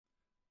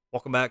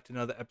Welcome back to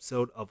another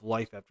episode of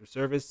Life After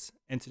Service,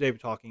 and today we're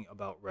talking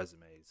about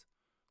resumes.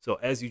 So,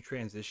 as you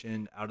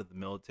transition out of the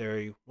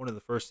military, one of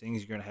the first things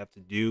you're going to have to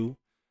do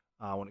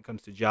when it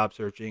comes to job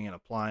searching and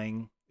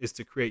applying is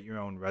to create your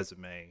own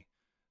resume.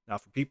 Now,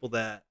 for people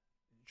that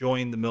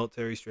join the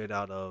military straight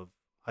out of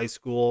high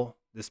school,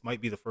 this might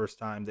be the first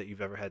time that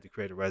you've ever had to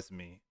create a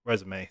resume.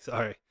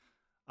 Sorry.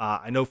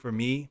 I know for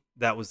me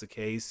that was the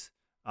case.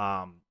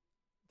 Um,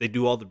 they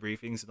do all the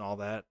briefings and all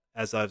that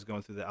as I was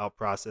going through the out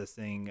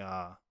processing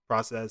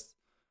process.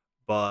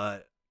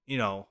 But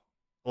a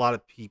lot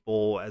of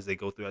people as they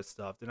go through that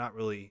stuff, they're not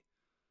really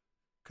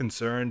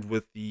concerned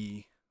with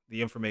the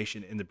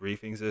information in the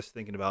briefings. They're just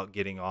thinking about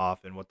getting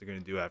off and what they're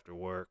going to do after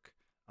work.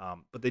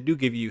 But they do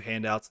give you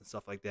handouts and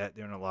stuff like that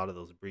during a lot of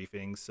those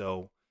briefings.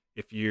 So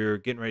if you're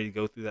getting ready to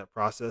go through that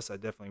process, I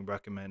definitely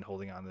recommend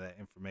holding on to that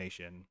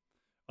information.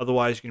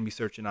 Otherwise, you're going to be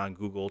searching on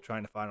Google,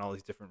 trying to find all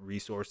these different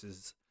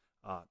resources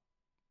uh,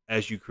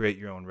 as you create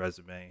your own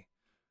resume.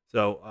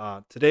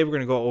 So today we're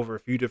going to go over a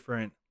few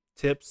different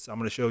tips. I'm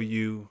going to show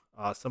you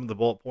some of the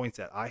bullet points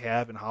that I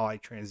have and how I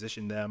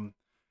transition them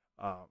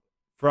uh,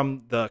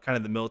 from the kind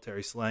of the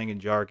military slang and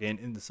jargon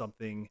into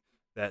something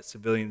that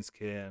civilians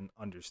can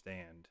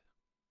understand.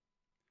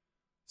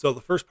 So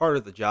the first part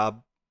of the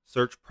job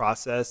search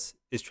process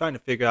is trying to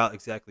figure out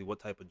exactly what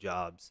type of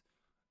jobs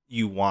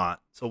you want.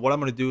 So what I'm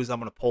going to do is I'm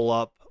going to pull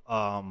up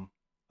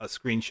a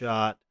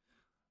screenshot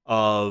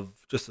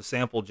of just a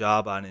sample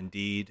job on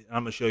Indeed, and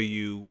I'm going to show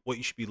you what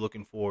you should be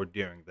looking for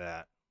during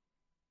that.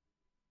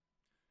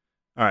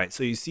 All right,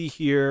 so you see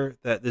here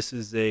that this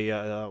is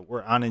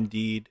we're on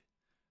Indeed.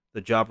 The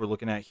job we're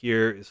looking at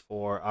here is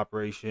for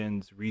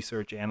operations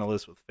research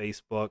analyst with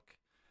Facebook.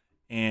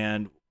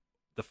 And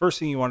the first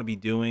thing you want to be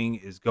doing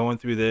is going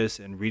through this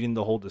and reading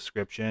the whole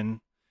description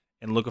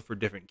and looking for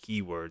different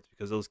keywords,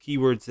 because those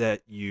keywords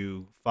that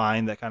you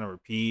find that kind of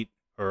repeat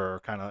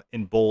or kind of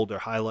in bold or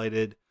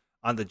highlighted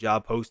on the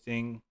job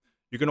posting,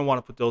 you're going to want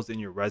to put those in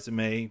your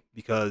resume,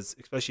 because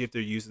especially if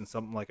they're using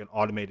something like an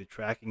automated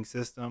tracking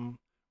system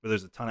where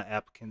there's a ton of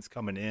applicants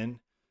coming in,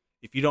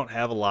 if you don't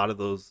have a lot of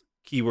those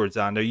keywords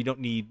on there, you don't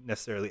need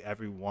necessarily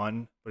every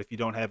one, but if you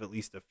don't have at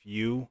least a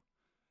few,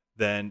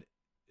 then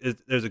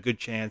there's a good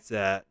chance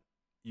that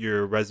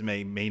your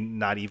resume may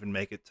not even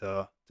make it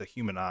to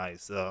human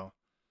eyes. So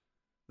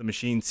the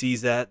machine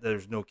sees that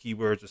there's no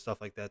keywords or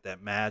stuff like that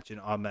that match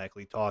and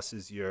automatically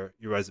tosses your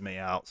resume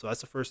out. So that's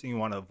the first thing you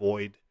want to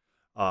avoid,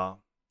 uh,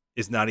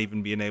 is not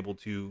even being able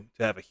to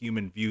have a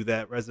human view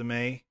that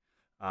resume.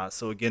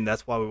 So again,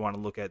 that's why we want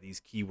to look at these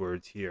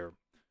keywords here.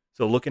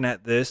 So looking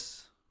at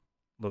this,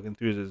 looking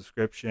through the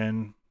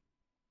description,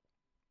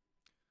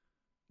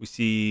 we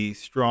see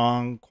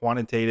strong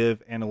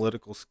quantitative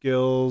analytical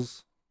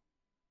skills,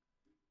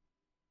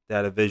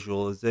 data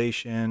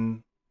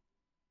visualization,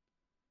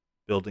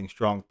 building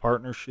strong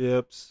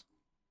partnerships.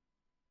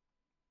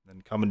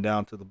 Then coming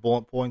down to the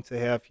bullet points they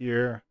have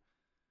here,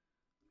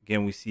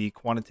 again, we see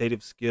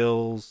quantitative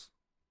skills,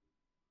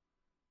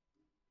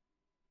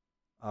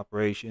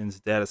 operations,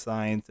 data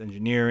science,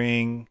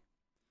 engineering,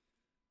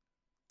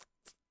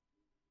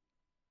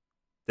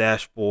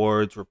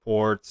 dashboards,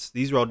 reports.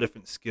 These are all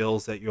different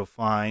skills that you'll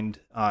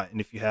find.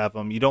 And if you have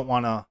them, you don't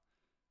want to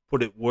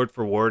put it word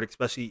for word,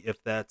 especially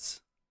if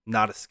that's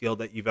not a skill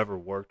that you've ever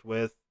worked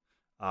with,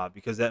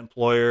 because that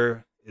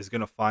employer is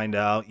going to find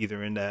out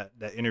either in that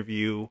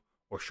interview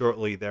or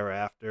shortly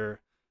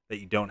thereafter that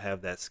you don't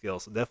have that skill.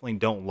 So definitely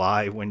don't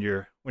lie when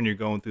you're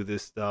going through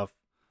this stuff.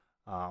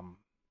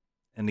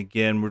 And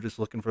again, we're just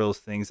looking for those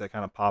things that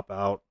kind of pop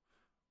out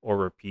or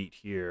repeat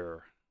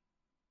here.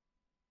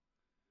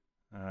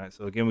 All right,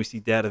 so again, we see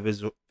data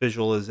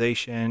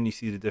visualization. You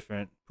see the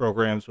different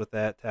programs with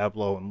that,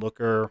 Tableau and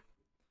Looker.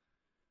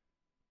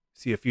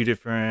 See a few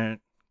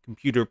different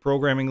computer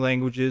programming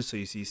languages. So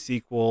you see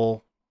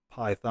SQL,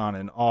 Python,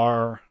 and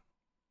R.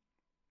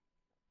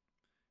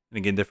 And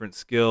again, different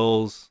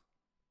skills,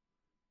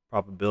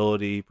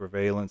 probability,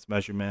 prevalence,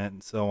 measurement,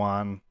 and so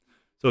on.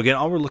 So again,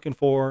 all we're looking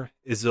for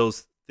is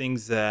those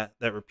things that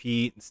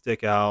repeat and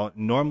stick out.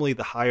 Normally,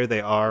 the higher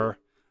they are,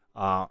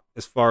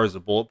 as far as the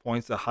bullet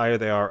points, the higher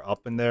they are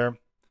up in there,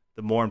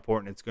 the more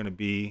important it's going to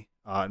be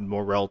and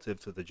more relative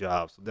to the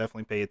job. So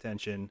definitely pay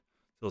attention to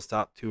those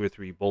top 2 or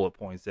 3 bullet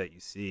points that you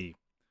see.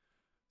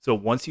 So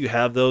once you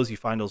have those, you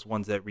find those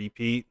ones that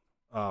repeat,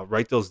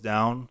 write those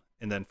down,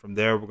 and then from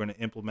there, we're going to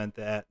implement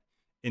that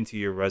into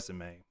your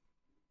resume.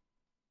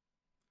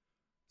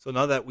 So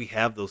now that we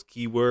have those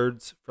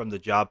keywords from the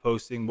job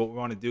posting, what we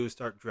want to do is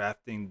start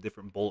drafting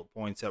different bullet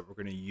points that we're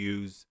going to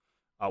use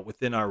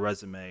within our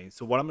resume.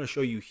 So what I'm going to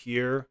show you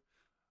here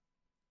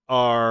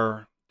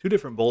are 2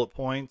 different bullet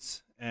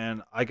points,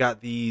 and I got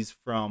these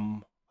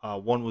from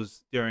one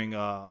was during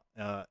a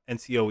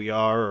NCOER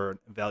or an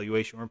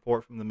evaluation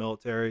report from the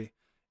military,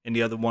 and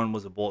the other one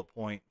was a bullet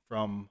point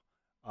from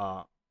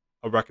a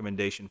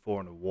recommendation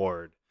for an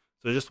award.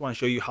 So I just want to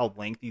show you how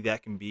lengthy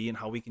that can be and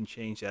how we can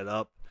change that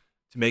up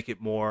to make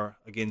it more,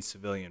 again,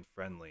 civilian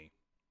friendly.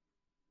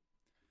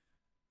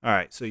 All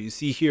right, so you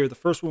see here, the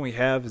first one we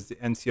have is the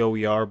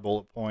NCOER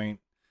bullet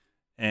point,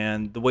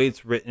 And the way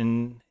it's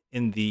written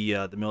in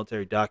the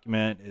military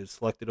document is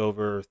selected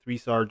over 3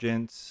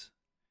 sergeants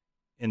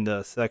in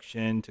the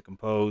section to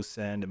compose,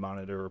 send, and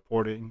monitor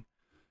reporting,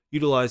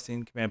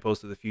 utilizing Command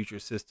Post of the Future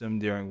system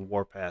during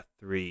Warpath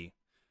 3.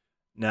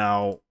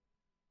 Now,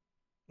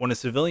 when a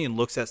civilian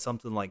looks at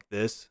something like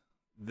this,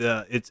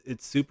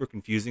 it's super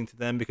confusing to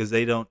them because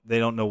they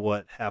don't know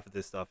what half of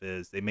this stuff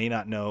is. They may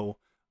not know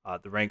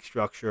the rank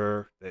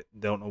structure. They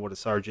don't know what a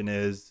sergeant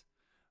is.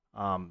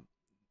 Um,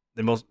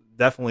 they most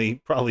definitely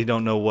probably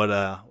don't know what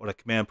a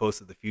command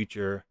post of the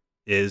future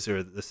is,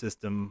 or the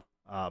system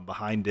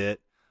behind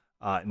it.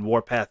 And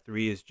Warpath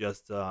 3 is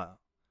just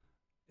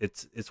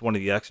it's one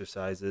of the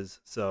exercises.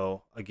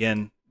 So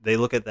again, they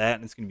look at that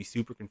and it's going to be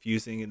super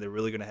confusing, and they're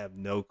really going to have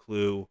no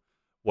clue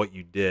what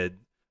you did.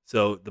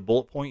 So the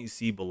bullet point you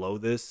see below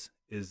this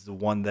is the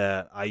one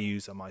that I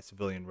use on my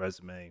civilian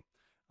resume,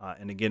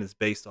 and again, it's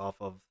based off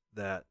of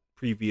that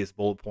previous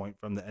bullet point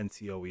from the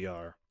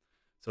NCOER.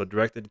 So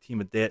directed a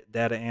team of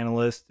data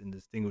analysts in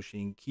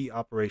distinguishing key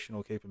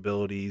operational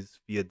capabilities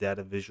via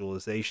data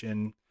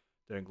visualization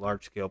during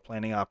large-scale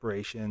planning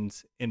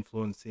operations,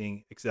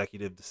 influencing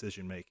executive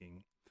decision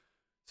making.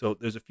 So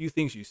there's a few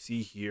things you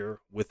see here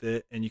with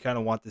it, and you kind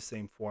of want the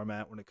same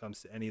format when it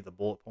comes to any of the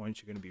bullet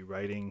points you're going to be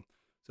writing.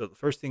 So the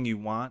first thing you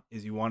want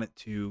is you want it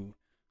to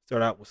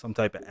start out with some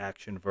type of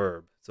action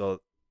verb. So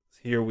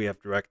here we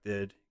have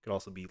directed. It could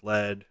also be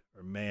led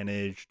or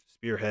managed,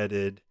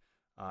 spearheaded,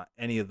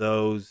 any of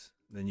those.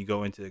 Then you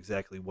go into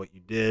exactly what you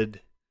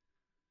did.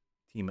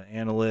 Team of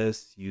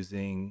analysts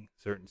using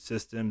certain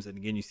systems. And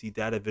again, you see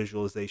data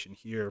visualization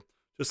here,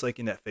 just like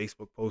in that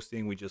Facebook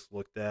posting we just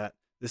looked at.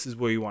 This is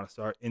where you want to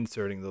start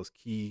inserting those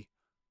the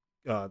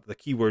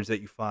keywords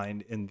that you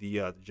find in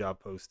the job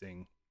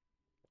posting.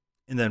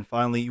 And then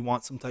finally, you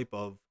want some type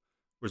of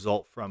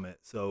result from it.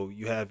 So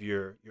you have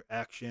your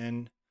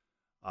action.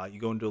 You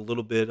go into a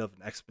little bit of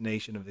an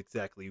explanation of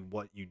exactly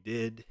what you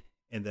did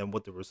and then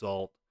what the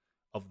result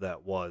of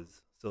that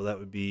was. So that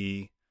would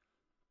be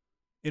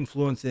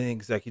influencing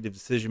executive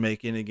decision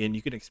making. Again,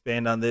 you can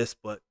expand on this,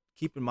 but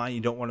keep in mind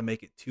you don't want to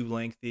make it too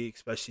lengthy,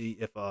 especially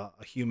if a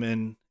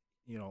human,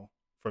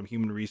 from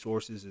human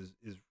resources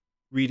is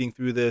reading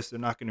through this. They're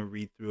not going to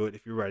read through it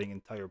if you're writing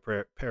entire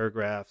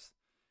paragraphs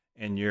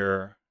and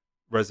your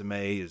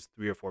resume is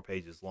 3 or 4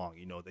 pages long.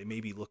 They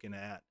may be looking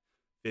at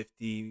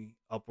 50,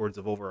 upwards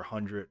of over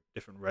 100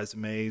 different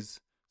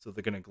resumes. So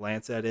they're going to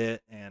glance at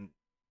it, and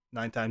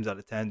 9 times out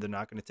of 10, they're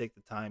not going to take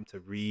the time to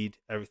read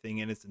everything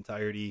in its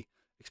entirety,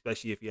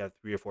 especially if you have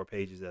 3 or 4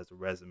 pages as a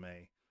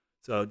resume.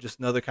 So just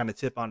another kind of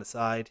tip on the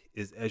side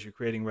is, as you're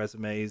creating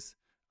resumes,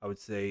 I would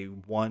say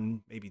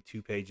 1, maybe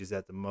 2 pages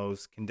at the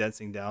most,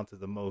 condensing down to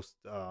the most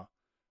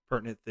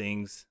pertinent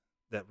things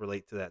that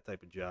relate to that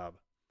type of job.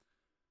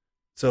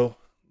 So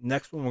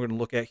next one we're going to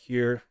look at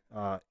here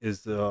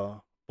is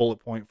the bullet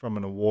point from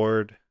an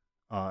award.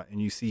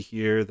 And you see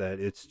here that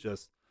it's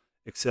just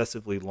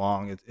excessively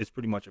long. It's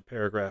pretty much a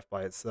paragraph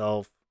by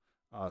itself,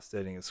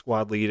 stating a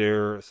squad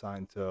leader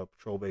assigned to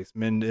patrol-based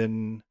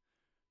Minden,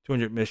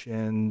 200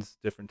 missions,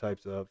 different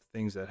types of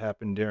things that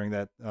happened during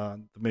the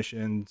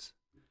missions,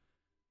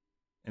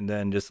 and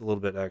then just a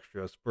little bit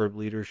extra: superb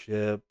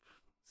leadership,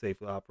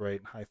 safely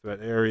operate in high-threat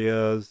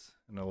areas,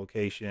 and a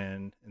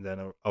location, and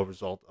then a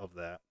result of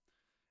that.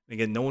 And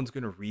again, no one's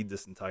going to read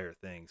this entire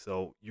thing.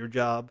 So your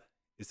job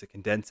is to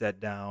condense that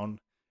down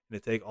and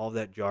to take all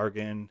that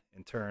jargon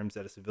and terms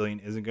that a civilian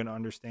isn't going to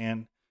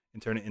understand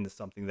and turn it into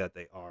something that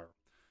they are.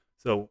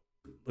 So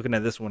looking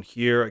at this one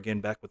here, again,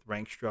 back with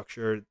rank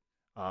structure,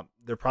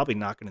 they're probably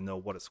not going to know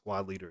what a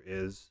squad leader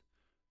is.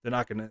 They're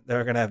going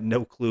to have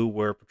no clue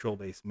where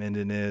patrol-based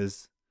Minden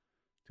is.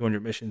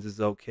 200 missions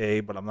is okay,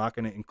 but I'm not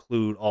going to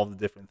include all the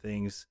different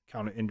things: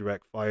 counter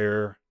indirect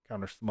fire,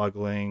 counter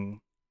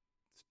smuggling,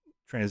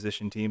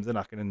 transition teams. They're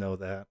not going to know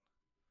that.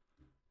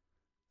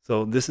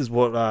 So this is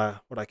what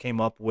I came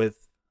up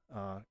with,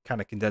 kind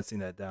of condensing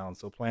that down.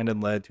 So planned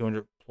and led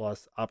 200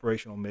 plus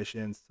operational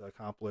missions to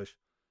accomplish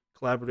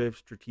collaborative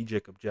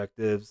strategic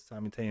objectives,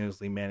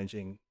 simultaneously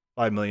managing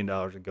 $5 million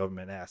in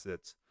government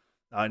assets.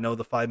 Now, I know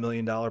the $5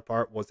 million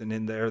part wasn't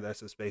in there. That's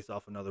just based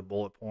off another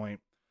bullet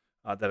point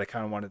that I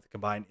kind of wanted to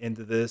combine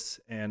into this.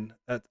 And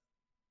that's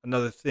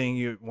another thing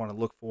you want to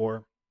look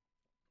for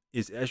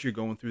is, as you're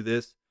going through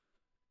this,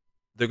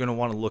 they're going to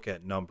want to look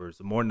at numbers.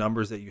 The more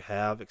numbers that you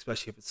have,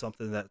 especially if it's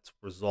something that's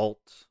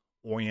result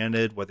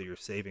oriented, whether you're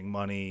saving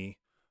money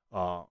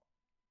or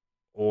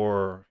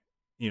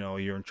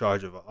you're in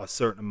charge of a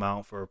certain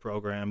amount for a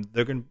program,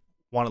 they're going to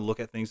want to look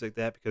at things like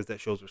that because that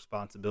shows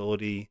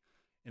responsibility,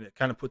 and it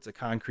kind of puts a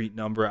concrete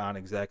number on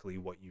exactly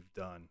what you've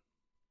done.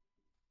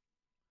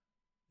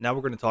 Now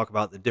we're going to talk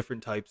about the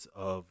different types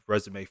of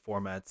resume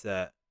formats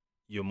that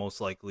you'll most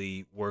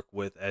likely work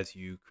with as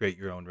you create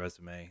your own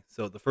resume.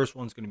 So the first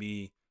one's going to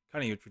be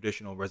kind of your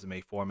traditional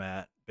resume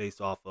format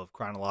based off of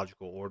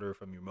chronological order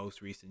from your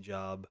most recent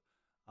job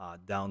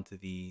down to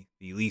the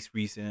least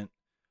recent.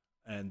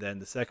 And then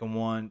the second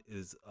one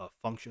is a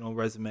functional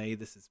resume.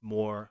 This is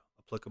more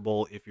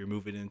applicable if you're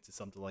moving into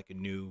something like a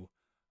new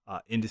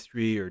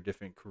industry or a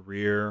different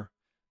career.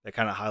 that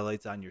kind of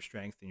highlights on your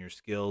strengths and your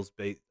skills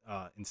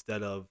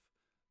instead of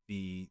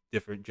the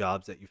different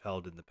jobs that you've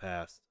held in the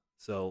past.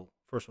 So,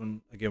 first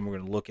one, again, we're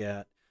going to look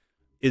at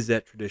is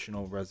that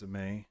traditional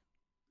resume.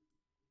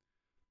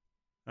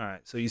 All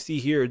right, so you see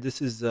here,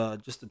 this is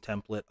just a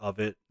template of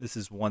it. This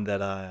is one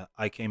that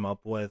I came up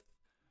with.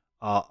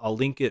 I'll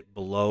link it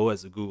below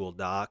as a Google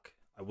Doc.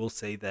 I will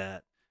say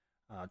that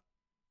uh,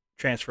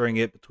 transferring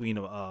it between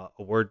a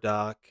Word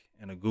doc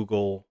and a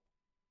Google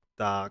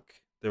Doc,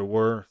 there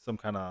were some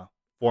kind of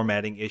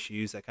formatting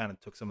issues that kind of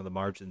took some of the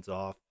margins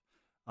off.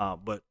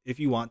 But if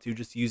you want to,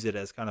 just use it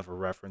as kind of a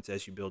reference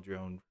as you build your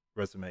own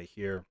resume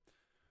here.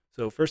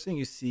 So first thing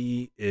you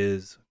see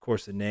is, of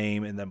course, the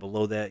name, and then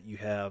below that you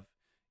have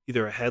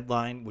either a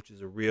headline, which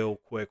is a real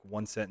quick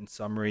one-sentence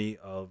summary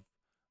of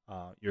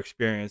your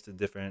experience, the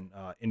different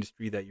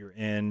industry that you're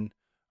in,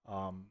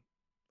 um,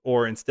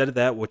 or instead of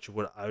that, which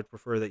what I would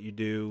prefer that you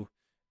do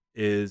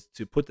is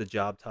to put the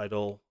job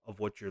title of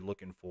what you're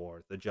looking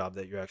for, the job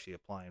that you're actually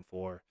applying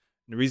for.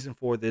 And the reason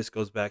for this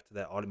goes back to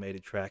that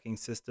automated tracking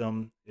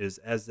system. Is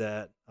as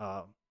the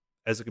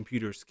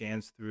computer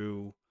scans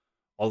through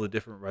all the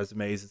different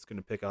resumes, it's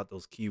going to pick out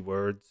those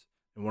keywords,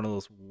 and one of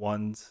those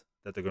ones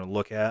that they're going to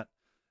look at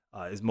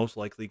is most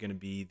likely going to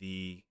be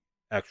the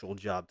actual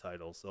job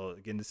title. So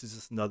again, this is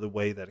just another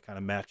way that it kind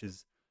of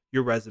matches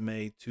your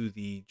resume to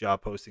the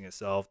job posting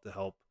itself to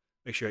help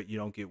make sure you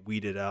don't get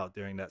weeded out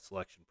during that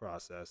selection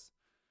process.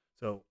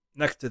 So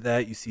next to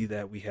that, you see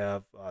that we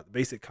have the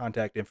basic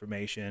contact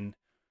information.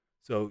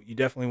 So you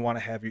definitely want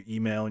to have your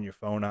email and your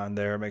phone on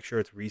there. Make sure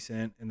it's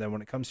recent. And then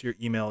when it comes to your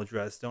email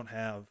address, don't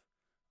have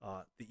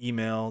the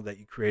email that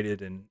you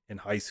created in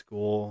high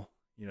school,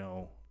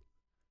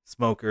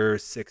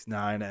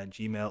 smoker69 at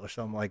gmail or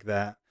something like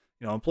that.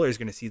 Employer's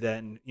going to see that,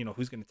 and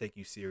who's going to take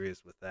you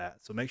serious with that.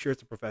 So make sure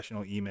it's a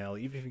professional email.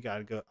 Even if you got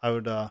to go, I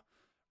would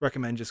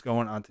recommend just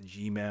going onto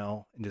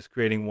Gmail and just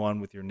creating one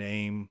with your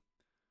name.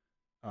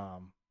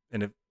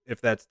 And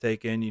if that's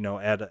taken,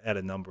 add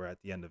a number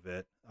at the end of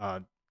it.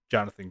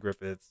 Jonathan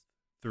Griffith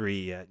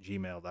 3 at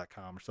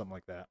gmail.com or something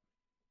like that.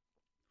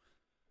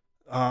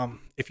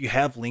 If you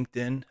have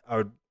LinkedIn, I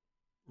would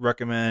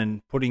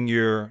recommend putting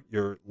your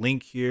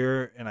link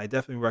here, and I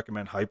definitely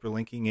recommend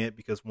hyperlinking it,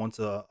 because once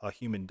a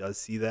human does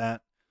see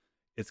that,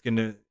 it's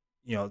gonna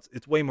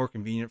it's way more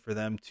convenient for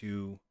them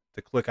to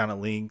click on a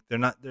link. They're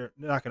not going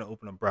to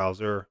open a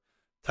browser,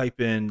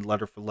 type in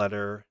letter for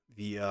letter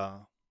the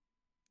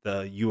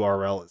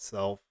URL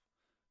itself.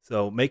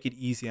 So make it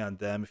easy on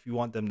them. If you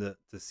want them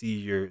to see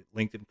your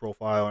LinkedIn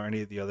profile or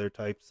any of the other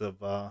types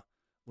of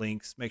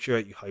links, make sure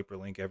that you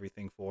hyperlink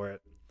everything for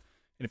it.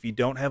 And if you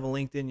don't have a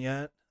LinkedIn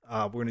yet,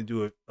 we're going to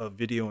do a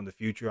video in the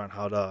future on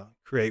how to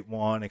create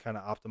one and kind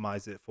of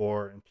optimize it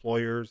for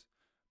employers.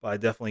 But I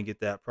definitely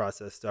get that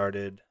process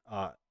started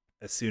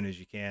as soon as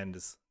you can.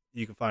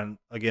 You can find,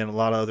 again, a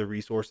lot of other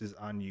resources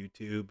on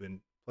YouTube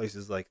and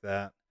places like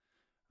that.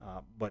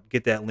 But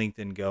get that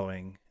LinkedIn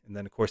going. And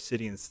then, of course,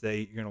 city and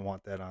state, you're going to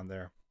want that on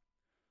there.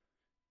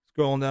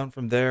 Scrolling down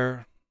from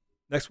there,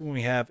 next one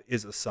we have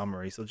is a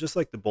summary. So just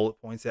like the bullet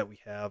points that we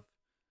have,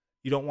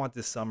 you don't want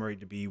this summary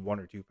to be 1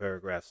 or 2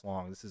 paragraphs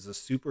long. This is a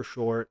super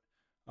short,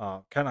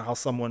 kind of how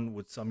someone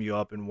would sum you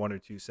up in 1 or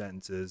 2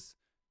 sentences.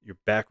 Your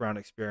background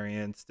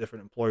experience,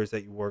 different employers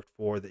that you worked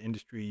for, the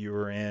industry you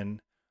were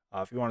in.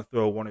 If you want to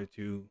throw 1 or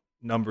 2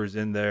 numbers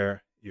in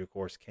there, you of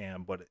course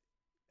can. But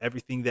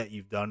everything that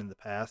you've done in the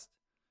past,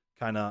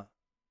 kind of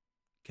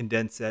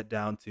condense that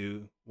down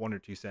to 1 or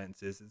 2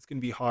 sentences. It's going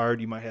to be hard.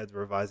 You might have to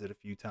revise it a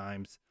few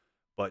times,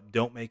 but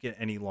don't make it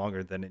any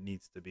longer than it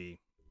needs to be.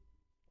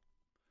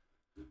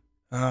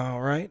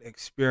 All right,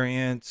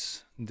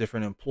 experience,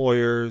 different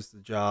employers, the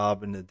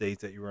job, and the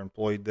dates that you were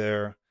employed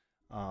there,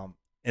 and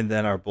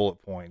then our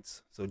bullet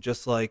points. So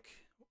just like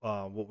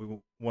what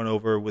we went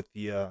over with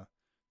the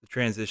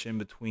transition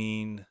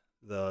between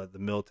the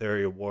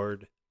military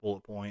award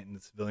bullet point and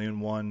the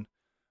civilian one,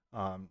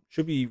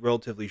 should be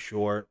relatively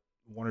short,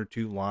 1 or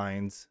 2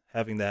 lines,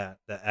 having that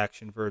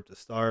action verb to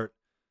start,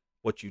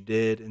 what you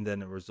did, and then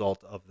the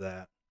result of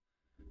that.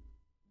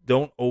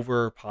 Don't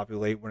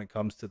overpopulate when it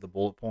comes to the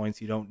bullet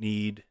points. You don't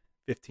need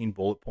 15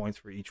 bullet points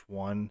for each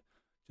one.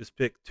 Just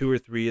pick 2 or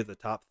 3 of the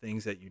top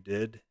things that you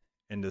did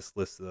and just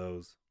list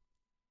those.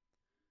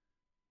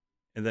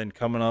 And then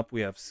coming up,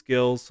 we have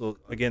skills. So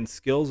again,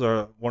 skills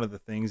are one of the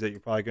things that you're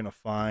probably going to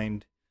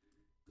find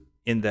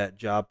in that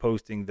job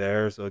posting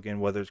there. So again,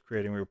 whether it's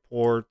creating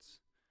reports,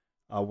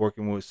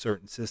 working with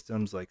certain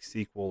systems like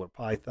SQL or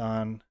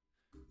Python,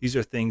 these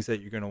are things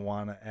that you're going to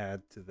want to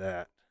add to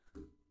that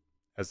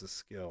as a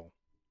skill.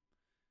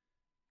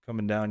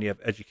 Coming down, you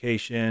have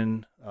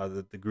education,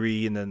 the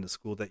degree, and then the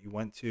school that you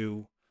went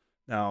to.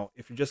 Now,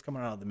 if you're just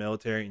coming out of the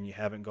military and you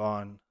haven't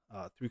gone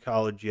through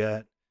college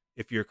yet,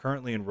 if you're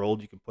currently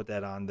enrolled, you can put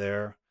that on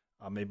there.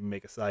 Maybe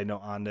make a side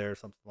note on there,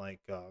 something like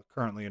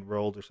currently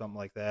enrolled or something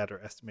like that,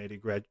 or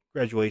estimated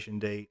graduation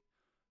date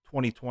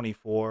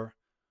 2024.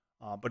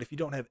 But if you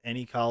don't have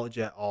any college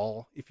at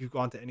all, if you've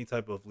gone to any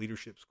type of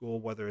leadership school,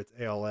 whether it's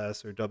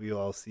ALS or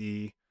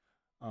WLC,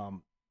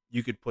 um,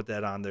 you could put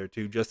that on there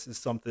too, just as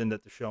something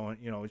that they're showing,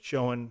 it's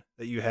showing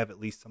that you have at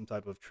least some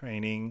type of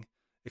training,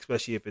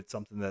 especially if it's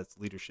something that's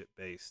leadership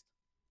based.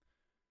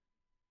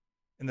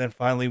 And then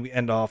finally, we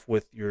end off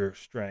with your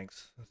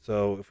strengths.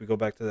 So if we go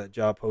back to that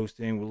job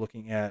posting, we're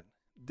looking at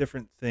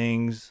different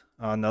things.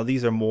 Now,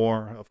 these are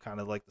more of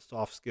kind of like the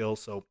soft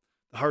skills. So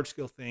the hard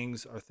skill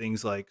things are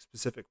things like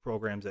specific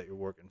programs that you're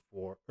working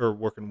for or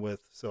working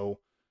with. So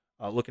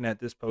looking at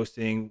this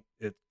posting,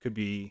 it could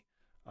be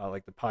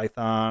like the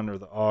Python or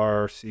the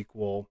R,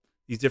 SQL.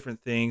 These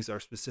different things are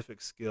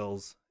specific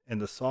skills. And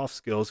the soft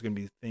skills are going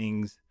to be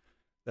things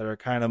that are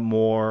kind of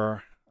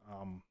more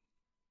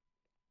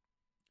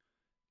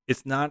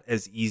it's not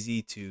as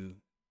easy to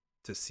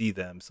see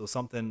them. So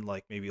something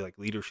like maybe like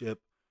leadership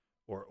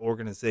or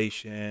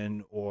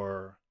organization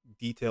or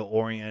detail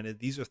oriented.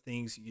 These are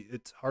things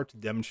it's hard to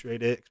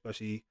demonstrate it,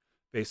 especially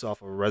based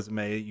off of a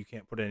resume. You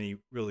can't put any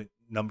really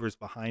numbers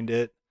behind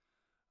it.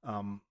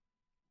 Um,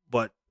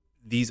 but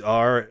these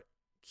are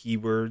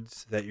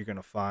keywords that you're going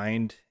to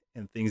find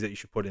and things that you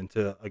should put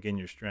into again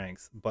your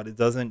strengths. But it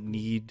doesn't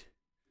need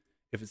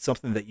if it's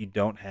something that you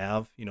don't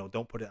have,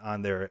 don't put it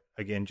on there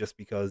again just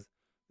because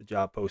the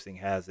job posting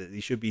has it.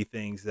 These should be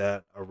things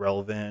that are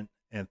relevant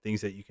and things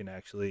that you can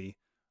actually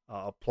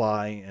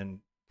apply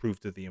and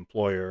prove to the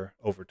employer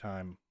over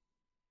time.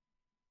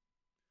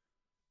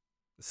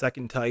 The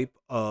second type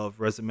of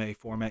resume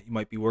format you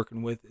might be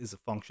working with is a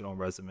functional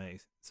resume.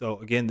 So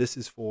again, this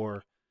is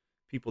for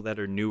people that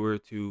are newer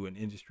to an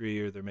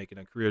industry or they're making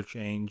a career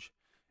change.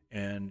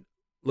 And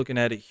looking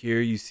at it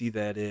here, you see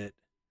that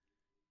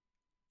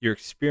your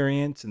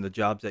experience and the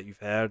jobs that you've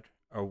had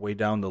are way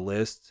down the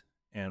list,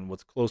 and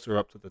what's closer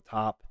up to the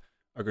top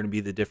are going to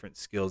be the different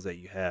skills that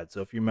you had.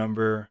 So if you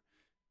remember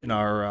in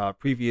our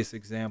previous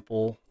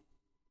example,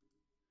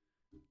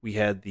 we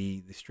had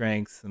the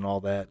strengths and all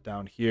that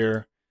down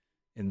here.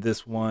 In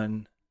this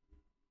one,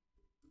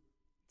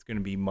 it's going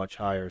to be much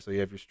higher. So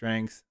you have your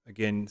strengths.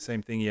 Again,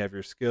 same thing. You have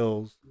your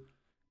skills,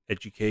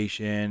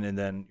 education, and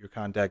then your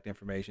contact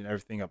information.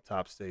 Everything up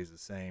top stays the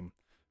same.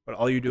 But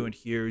all you're doing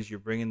here is you're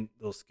bringing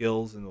those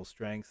skills and those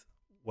strengths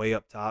way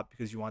up top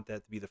because you want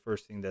that to be the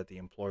first thing that the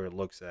employer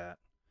looks at.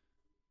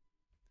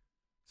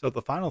 So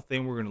the final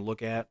thing we're going to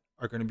look at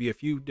are going to be a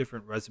few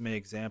different resume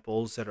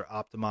examples that are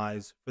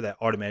optimized for that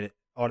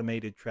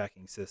automated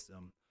tracking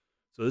system.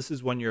 So this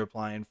is when you're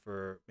applying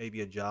for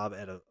maybe a job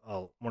at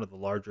one of the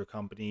larger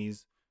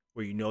companies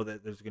where you know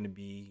that there's going to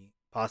be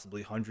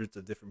possibly hundreds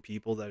of different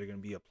people that are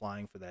going to be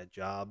applying for that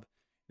job.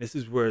 This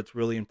is where it's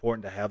really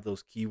important to have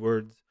those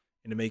keywords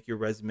and to make your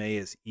resume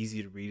as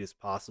easy to read as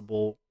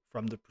possible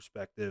from the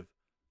perspective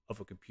of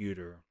a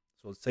computer.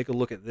 So let's take a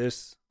look at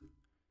this.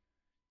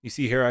 You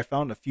see here, I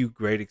found a few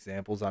great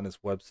examples on this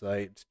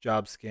website. It's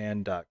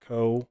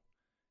jobscan.co.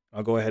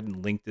 I'll go ahead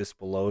and link this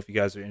below if you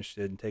guys are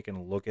interested in taking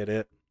a look at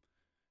it.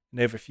 And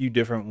they have a few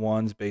different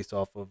ones based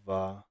off of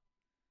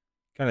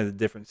kind of the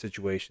different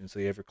situations. So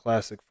you have your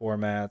classic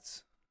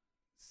formats,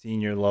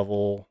 senior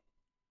level,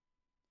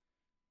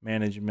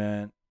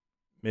 management,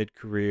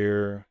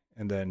 mid-career,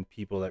 and then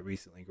people that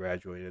recently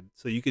graduated.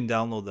 So you can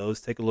download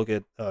those, take a look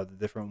at the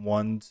different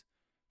ones,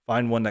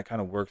 find one that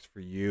kind of works for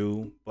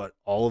you. But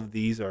all of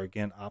these are,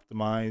 again,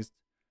 optimized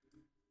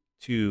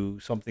to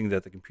something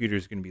that the computer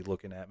is going to be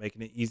looking at,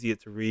 making it easier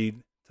to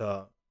read,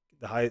 to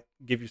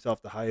give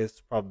yourself the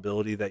highest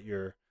probability that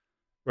your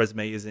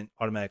resume isn't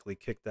automatically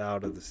kicked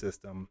out of the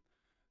system.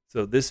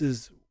 So this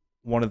is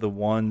one of the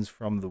ones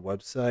from the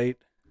website.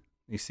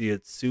 You see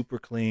it's super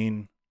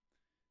clean,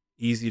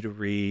 easy to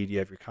read. You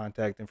have your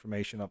contact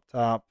information up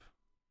top.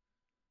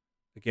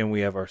 Again,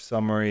 we have our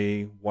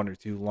summary, 1 or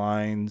 2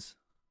 lines,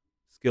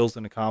 skills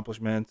and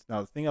accomplishments.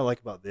 Now, the thing I like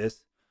about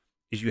this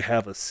is you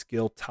have a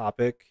skill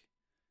topic,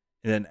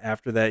 and then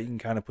after that, you can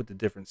kind of put the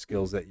different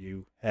skills that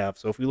you have.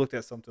 So if we looked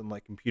at something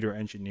like computer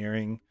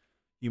engineering,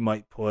 you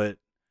might put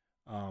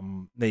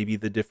maybe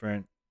the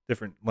different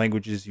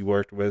languages you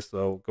worked with.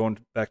 So going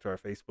back to our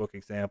Facebook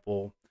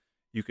example,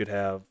 you could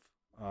have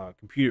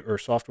computer or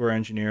software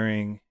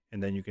engineering,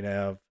 and then you can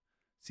have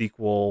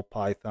SQL,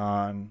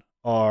 Python,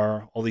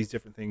 R, all these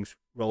different things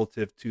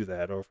relative to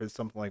that. Or if it's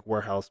something like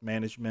warehouse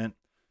management,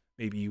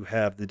 maybe you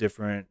have the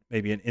different,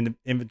 maybe an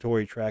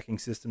inventory tracking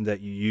system that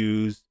you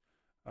use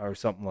or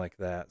something like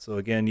that. So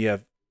again, you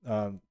have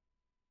 2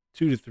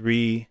 to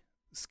 3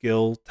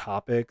 skill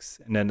topics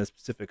and then the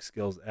specific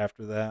skills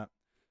after that.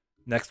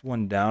 Next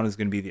one down is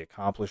going to be the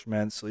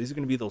accomplishments. So these are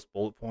going to be those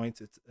bullet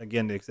points. It's,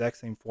 again, the exact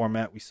same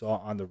format we saw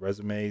on the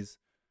resumes,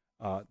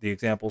 the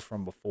examples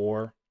from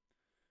before.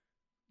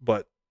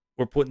 But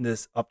we're putting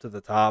this up to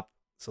the top.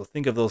 So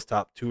think of those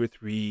top 2 or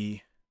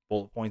 3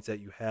 bullet points that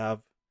you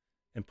have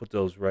and put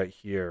those right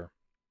here.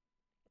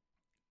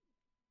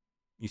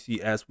 You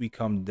see, as we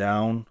come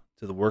down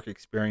to the work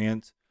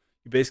experience,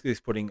 you're basically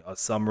just putting a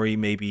summary,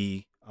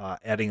 maybe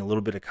adding a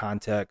little bit of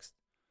context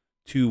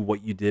to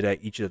what you did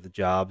at each of the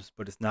jobs,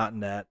 but it's not in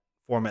that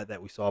format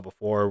that we saw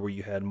before where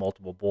you had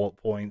multiple bullet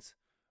points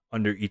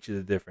under each of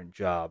the different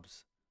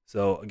jobs.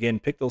 So again,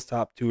 pick those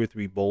top 2 or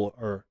 3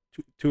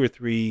 two or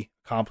three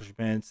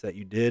accomplishments that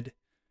you did,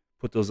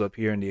 put those up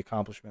here in the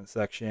accomplishment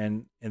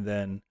section, and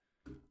then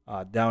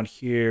down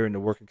here in the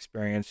work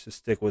experience, just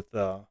stick with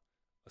a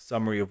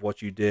summary of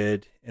what you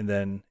did, and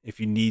then if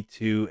you need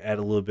to, add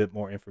a little bit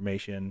more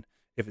information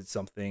if it's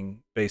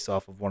something based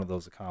off of one of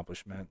those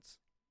accomplishments.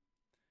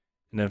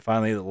 And then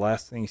finally, the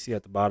last thing you see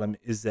at the bottom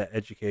is that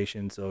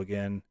education. So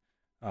again,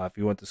 if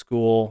you went to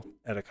school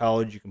at a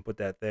college, you can put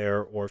that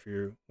there, or if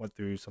you went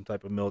through some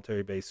type of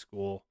military-based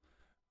school,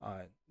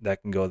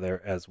 that can go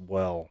there as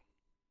well.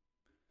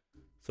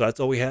 So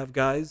that's all we have,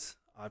 guys.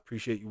 I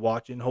appreciate you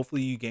watching.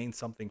 Hopefully you gained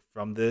something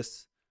from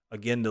this.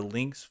 Again, the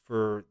links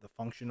for the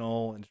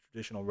functional and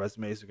traditional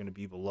resumes are going to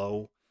be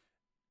below,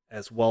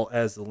 as well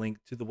as the link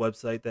to the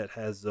website that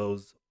has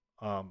those,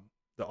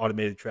 the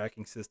automated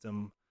tracking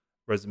system,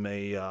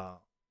 resume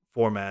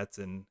formats,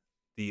 and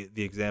the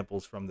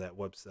examples from that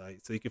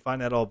website. So you can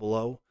find that all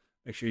below.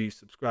 Make sure you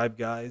subscribe,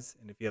 guys.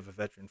 And if you have a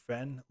veteran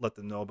friend, let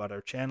them know about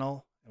our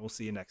channel, and we'll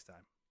see you next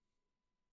time.